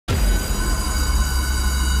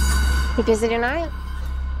You busy tonight?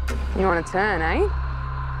 You want to turn, eh?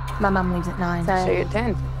 My mum leaves at 9. So see you at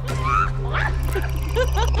 10.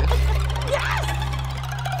 Yes!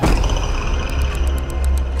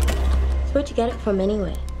 So where'd you get it from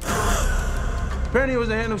anyway? Apparently it was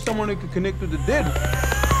the hand of someone that could connect with the dead.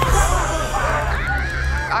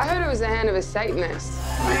 I heard it was the hand of a Satanist.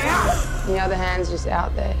 And the other hand's just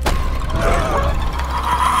out there.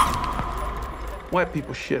 White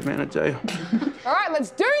people shit, man, I tell you. All right, let's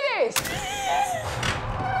do this!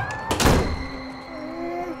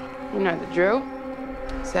 You know the drill.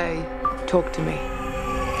 Say, talk to me.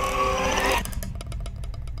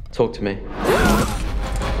 Talk to me.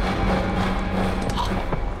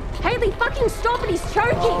 Haley, fucking stop it, he's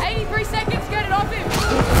choking! 83 seconds, get it off him!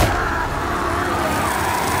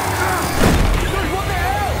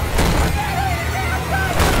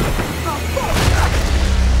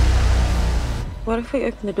 What if we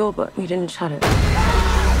opened the door but we didn't shut it?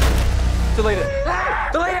 Delete it.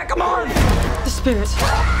 Delete it, come on! The spirits,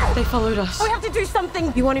 they followed us. We have to do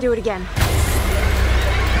something! You want to do it again?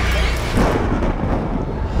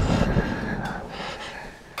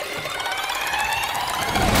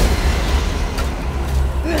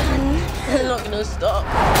 They're not gonna stop.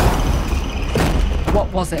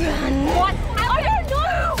 What was it? What? I don't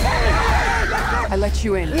know! I let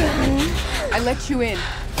you in. I let you in.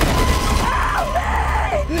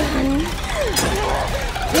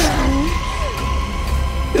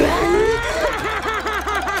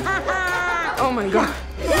 Oh my God.